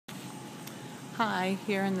Hi,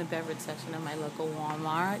 here in the beverage section of my local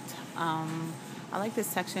Walmart. I like this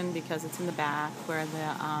section because it's in the back where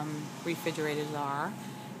the refrigerators are,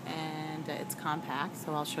 and it's compact,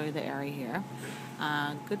 so I'll show you the area here.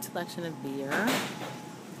 Good selection of beer,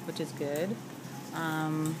 which is good. A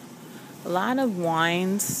lot of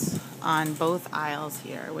wines on both aisles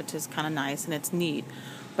here, which is kind of nice, and it's neat.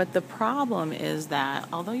 But the problem is that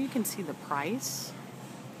although you can see the price,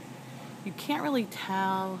 you can't really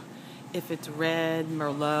tell if it's red,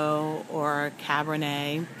 Merlot, or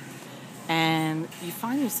Cabernet. And you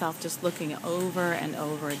find yourself just looking over and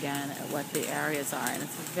over again at what the areas are. And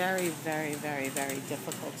it's very, very, very, very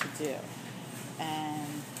difficult to do.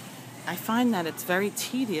 And I find that it's very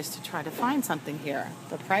tedious to try to find something here.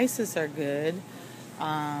 The prices are good,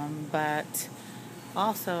 but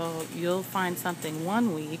also you'll find something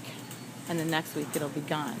one week and the next week it'll be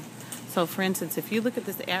gone. So for instance, if you look at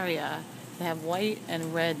this area, they have white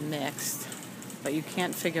and red mixed, but you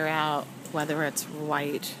can't figure out whether it's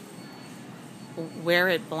white, where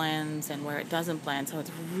it blends and where it doesn't blend. So it's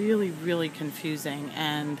really, really confusing.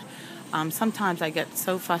 And sometimes I get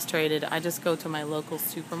so frustrated, I just go to my local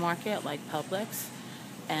supermarket like Publix,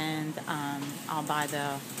 and I'll buy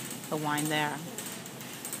the wine there.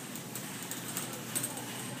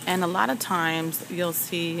 And a lot of times you'll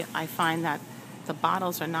see, I find that the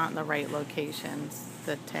bottles are not in the right locations.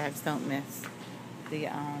 The tags don't miss the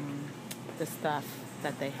stuff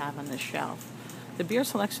that they have on the shelf. The beer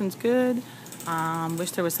selection's good. Wish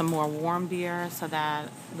there was some more warm beer so that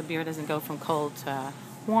the beer doesn't go from cold to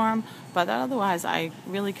warm. But otherwise, I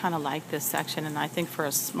really kind of like this section, and I think for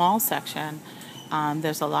a small section,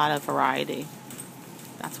 there's a lot of variety.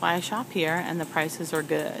 That's why I shop here, and the prices are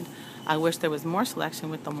good. I wish there was more selection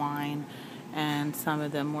with the wine and some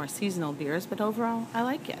of the more seasonal beers, but overall, I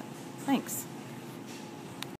like it. Thanks.